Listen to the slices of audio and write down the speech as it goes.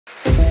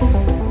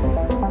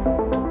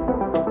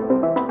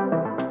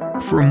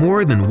For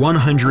more than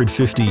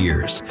 150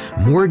 years,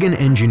 Morgan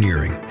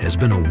Engineering has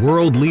been a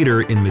world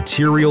leader in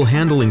material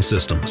handling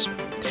systems.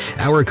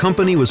 Our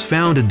company was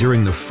founded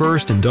during the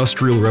first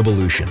industrial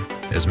revolution,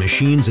 as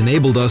machines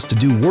enabled us to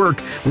do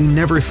work we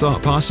never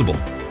thought possible.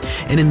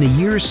 And in the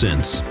years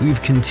since,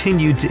 we've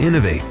continued to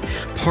innovate,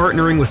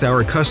 partnering with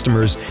our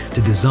customers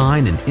to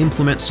design and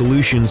implement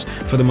solutions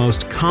for the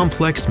most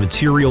complex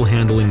material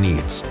handling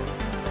needs.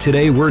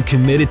 Today, we're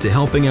committed to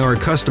helping our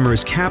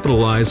customers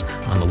capitalize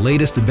on the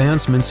latest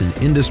advancements in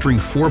Industry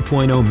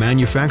 4.0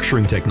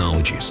 manufacturing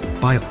technologies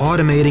by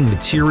automating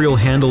material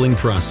handling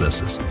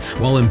processes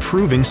while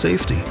improving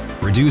safety,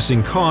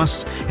 reducing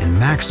costs, and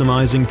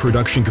maximizing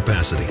production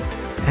capacity.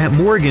 At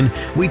Morgan,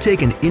 we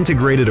take an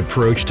integrated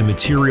approach to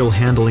material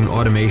handling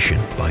automation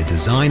by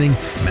designing,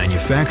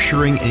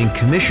 manufacturing, and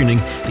commissioning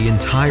the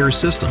entire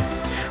system.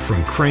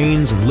 From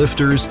cranes and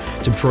lifters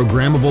to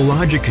programmable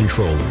logic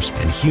controllers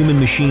and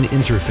human-machine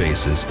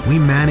interfaces, we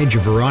manage a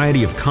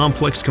variety of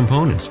complex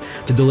components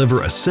to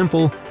deliver a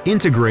simple,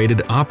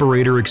 integrated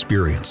operator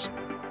experience.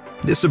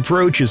 This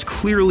approach is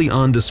clearly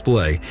on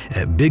display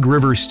at Big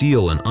River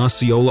Steel in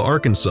Osceola,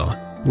 Arkansas,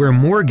 where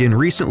Morgan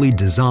recently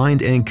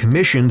designed and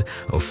commissioned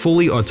a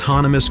fully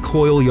autonomous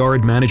coil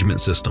yard management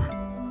system.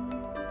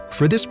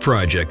 For this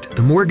project,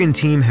 the Morgan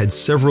team had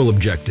several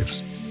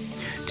objectives: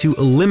 to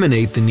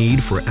eliminate the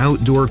need for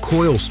outdoor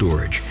coil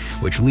storage,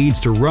 which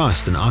leads to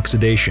rust and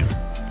oxidation;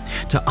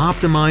 to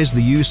optimize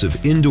the use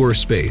of indoor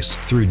space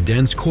through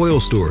dense coil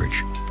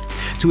storage;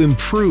 to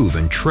improve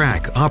and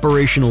track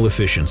operational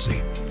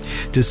efficiency;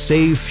 to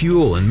save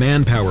fuel and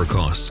manpower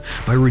costs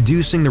by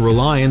reducing the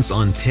reliance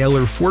on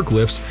Taylor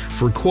forklifts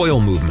for coil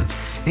movement;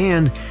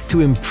 and to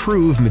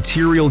improve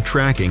material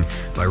tracking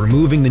by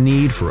removing the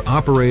need for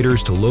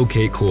operators to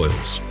locate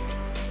coils.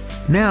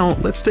 Now,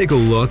 let's take a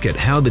look at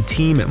how the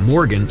team at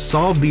Morgan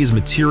solved these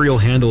material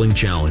handling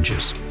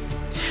challenges.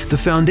 The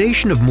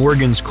foundation of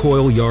Morgan's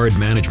coil yard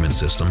management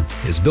system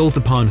is built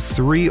upon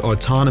 3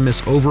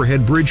 autonomous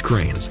overhead bridge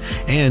cranes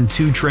and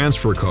 2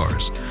 transfer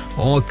cars,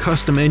 all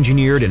custom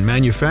engineered and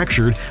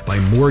manufactured by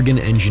Morgan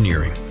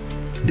Engineering.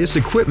 This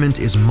equipment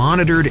is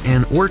monitored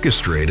and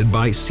orchestrated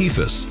by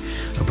Cephas,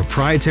 a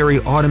proprietary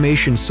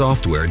automation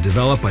software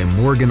developed by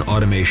Morgan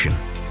Automation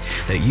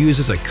that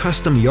uses a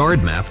custom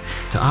yard map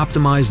to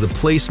optimize the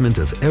placement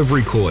of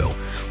every coil,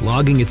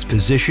 logging its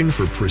position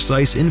for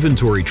precise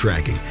inventory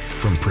tracking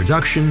from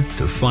production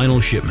to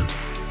final shipment.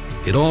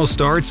 It all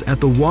starts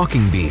at the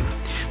walking beam,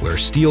 where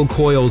steel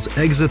coils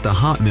exit the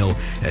hot mill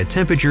at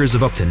temperatures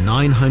of up to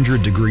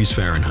 900 degrees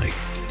Fahrenheit.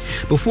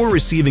 Before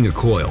receiving a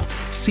coil,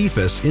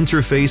 Cephas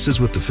interfaces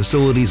with the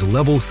facility's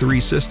Level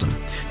 3 system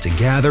to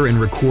gather and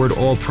record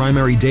all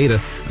primary data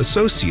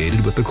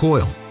associated with the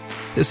coil.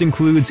 This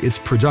includes its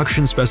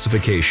production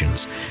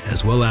specifications,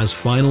 as well as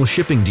final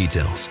shipping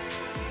details.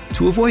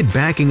 To avoid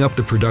backing up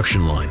the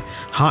production line,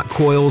 hot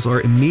coils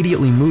are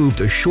immediately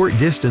moved a short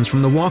distance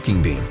from the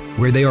walking beam,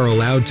 where they are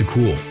allowed to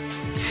cool.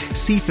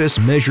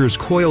 Cephas measures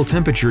coil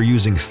temperature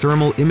using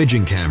thermal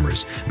imaging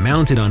cameras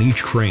mounted on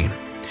each crane.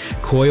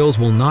 Coils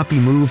will not be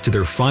moved to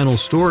their final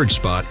storage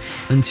spot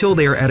until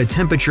they are at a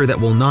temperature that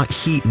will not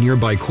heat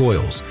nearby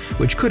coils,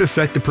 which could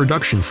affect the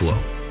production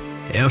flow.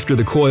 After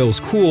the coils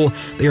cool,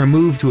 they are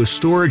moved to a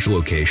storage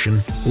location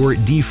or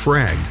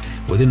defragged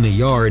within the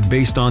yard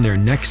based on their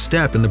next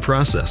step in the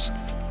process.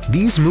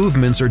 These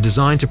movements are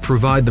designed to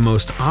provide the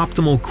most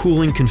optimal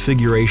cooling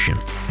configuration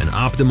and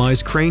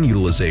optimize crane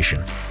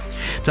utilization.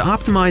 To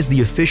optimize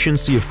the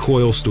efficiency of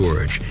coil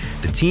storage,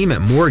 the team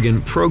at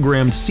Morgan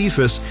programmed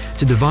Cephas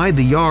to divide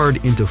the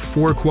yard into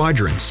 4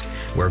 quadrants,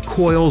 where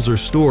coils are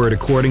stored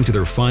according to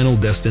their final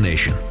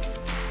destination.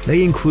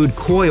 They include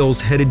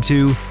coils headed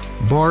to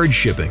barge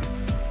shipping,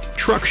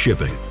 truck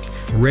shipping,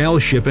 rail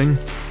shipping,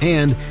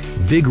 and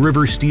Big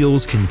River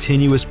Steel's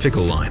continuous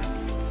pickle line.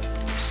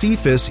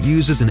 Cephas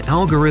uses an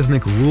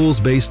algorithmic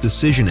rules-based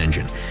decision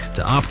engine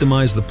to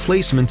optimize the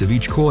placement of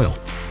each coil.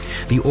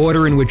 The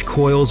order in which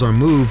coils are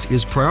moved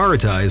is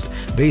prioritized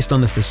based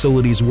on the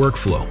facility's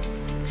workflow.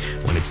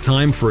 When it's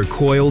time for a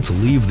coil to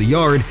leave the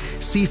yard,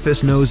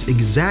 Cephas knows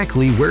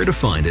exactly where to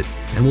find it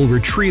and will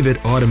retrieve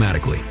it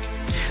automatically.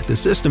 The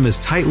system is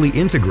tightly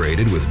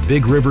integrated with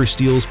Big River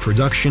Steel's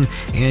production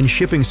and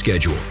shipping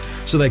schedule,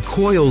 so that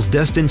coils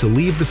destined to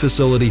leave the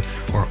facility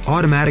are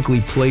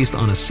automatically placed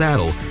on a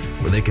saddle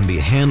where they can be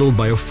handled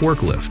by a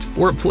forklift,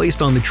 or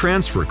placed on the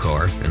transfer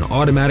car and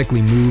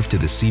automatically moved to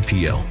the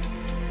CPL.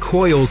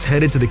 Coils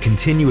headed to the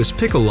continuous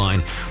pickle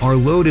line are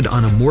loaded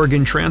on a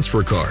Morgan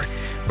transfer car,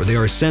 where they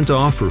are sent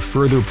off for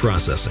further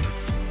processing.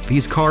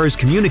 These cars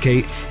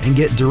communicate and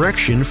get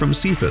direction from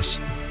Cephas.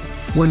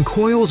 When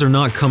coils are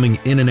not coming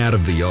in and out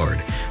of the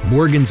yard,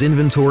 Morgan's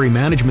inventory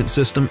management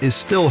system is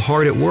still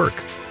hard at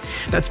work.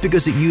 That's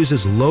because it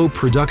uses low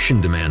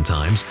production demand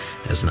times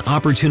as an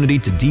opportunity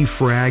to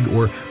defrag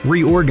or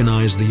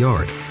reorganize the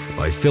yard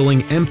by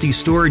filling empty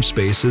storage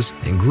spaces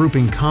and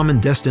grouping common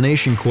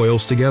destination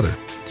coils together.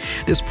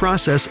 This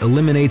process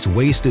eliminates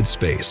wasted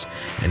space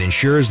and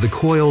ensures the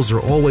coils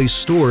are always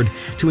stored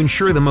to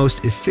ensure the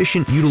most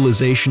efficient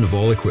utilization of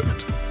all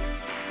equipment.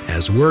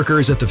 As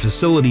workers at the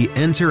facility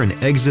enter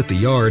and exit the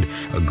yard,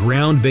 a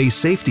ground-based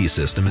safety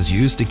system is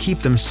used to keep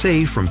them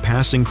safe from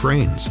passing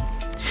cranes.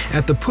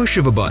 At the push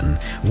of a button,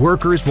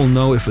 workers will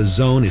know if a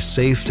zone is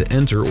safe to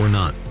enter or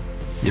not.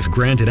 If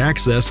granted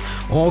access,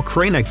 all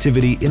crane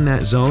activity in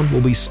that zone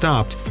will be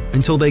stopped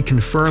until they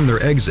confirm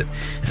their exit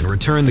and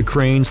return the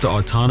cranes to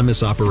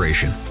autonomous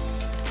operation.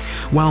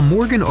 While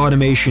Morgan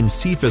Automation's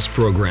CFIS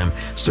program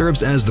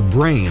serves as the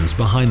brains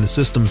behind the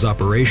system's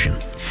operation,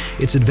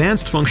 its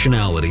advanced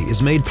functionality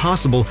is made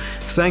possible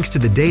thanks to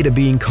the data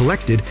being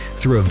collected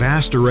through a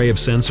vast array of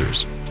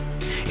sensors.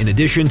 In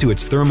addition to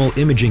its thermal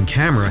imaging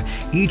camera,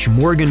 each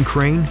Morgan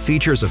crane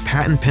features a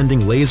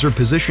patent-pending laser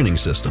positioning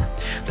system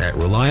that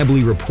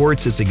reliably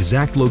reports its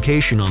exact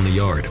location on the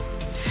yard.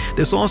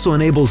 This also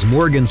enables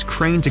Morgan's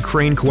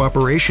crane-to-crane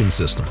cooperation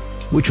system,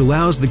 which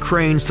allows the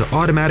cranes to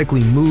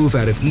automatically move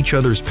out of each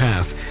other's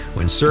path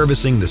when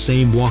servicing the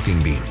same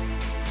walking beam.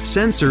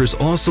 Sensors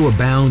also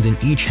abound in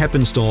each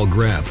Heppenstall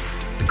grab,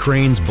 the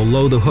crane's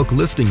below-the-hook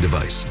lifting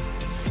device.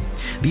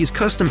 These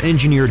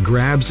custom-engineered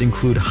grabs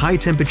include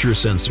high-temperature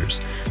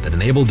sensors that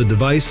enable the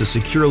device to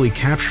securely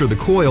capture the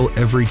coil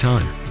every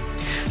time.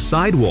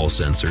 Sidewall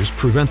sensors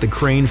prevent the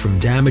crane from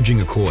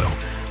damaging a coil,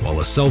 while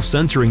a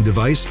self-centering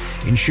device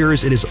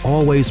ensures it is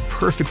always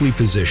perfectly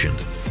positioned.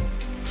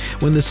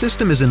 When the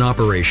system is in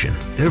operation,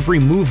 every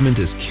movement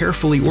is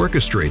carefully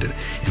orchestrated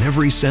and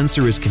every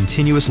sensor is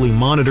continuously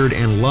monitored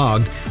and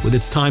logged with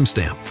its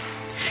timestamp.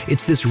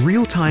 It's this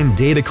real-time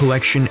data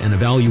collection and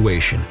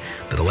evaluation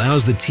that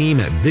allows the team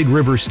at Big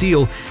River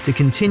Steel to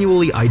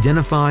continually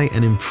identify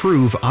and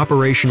improve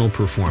operational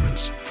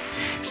performance.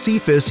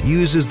 CFIS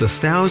uses the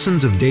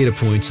thousands of data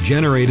points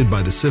generated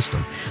by the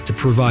system to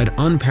provide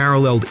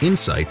unparalleled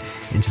insight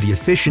into the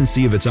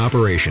efficiency of its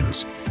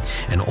operations.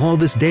 And all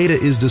this data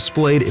is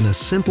displayed in a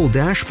simple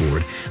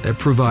dashboard that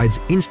provides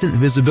instant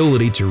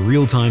visibility to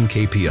real-time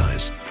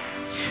KPIs.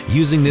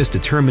 Using this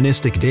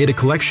deterministic data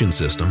collection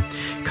system,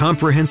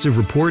 comprehensive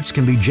reports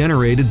can be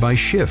generated by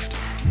shift,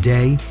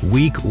 day,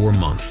 week, or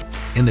month,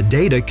 and the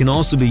data can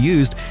also be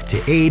used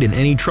to aid in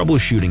any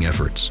troubleshooting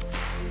efforts.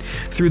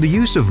 Through the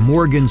use of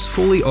Morgan's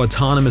fully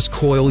autonomous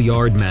coil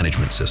yard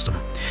management system,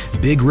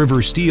 Big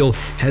River Steel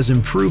has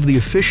improved the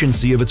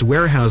efficiency of its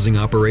warehousing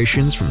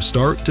operations from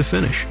start to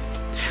finish.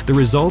 The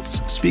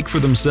results speak for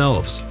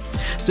themselves.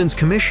 Since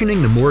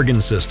commissioning the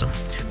Morgan system,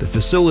 the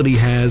facility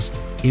has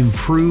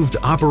improved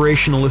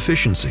operational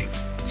efficiency,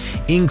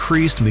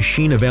 increased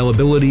machine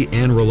availability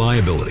and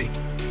reliability,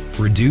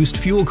 reduced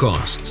fuel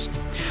costs,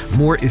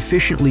 more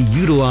efficiently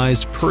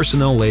utilized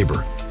personnel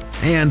labor,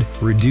 and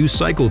reduced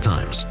cycle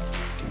times.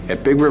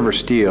 At Big River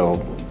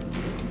Steel,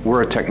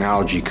 we're a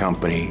technology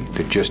company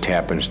that just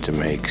happens to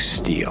make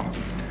steel.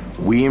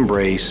 We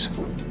embrace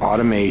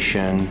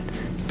automation,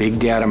 big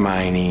data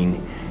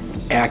mining,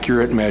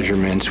 accurate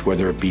measurements,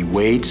 whether it be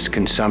weights,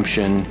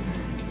 consumption,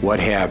 what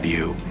have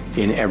you,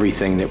 in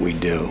everything that we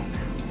do.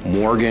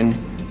 Morgan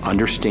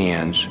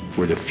understands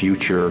where the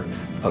future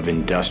of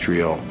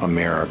industrial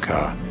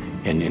America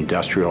and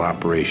industrial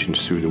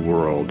operations through the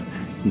world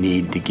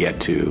need to get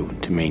to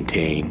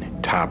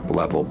maintain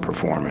top-level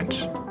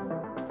performance.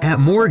 At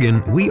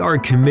Morgan, we are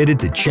committed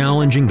to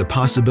challenging the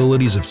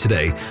possibilities of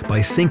today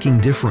by thinking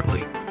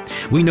differently.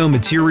 We know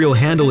material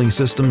handling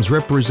systems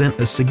represent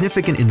a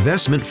significant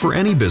investment for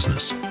any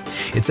business.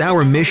 It's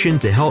our mission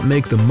to help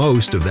make the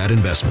most of that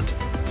investment.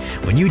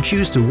 When you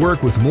choose to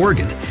work with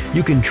Morgan,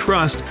 you can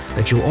trust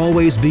that you'll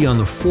always be on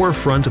the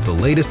forefront of the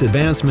latest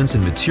advancements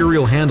in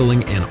material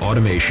handling and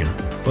automation.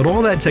 But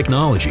all that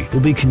technology will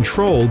be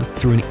controlled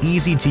through an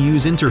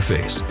easy-to-use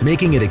interface,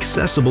 making it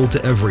accessible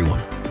to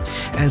everyone.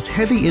 As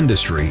heavy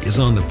industry is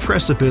on the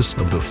precipice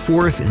of the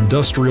fourth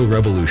industrial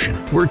revolution,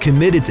 we're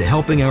committed to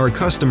helping our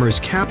customers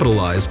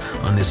capitalize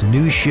on this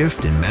new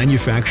shift in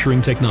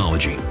manufacturing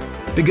technology.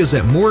 Because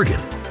at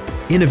Morgan,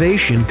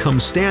 innovation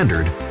comes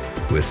standard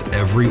with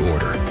every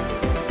order.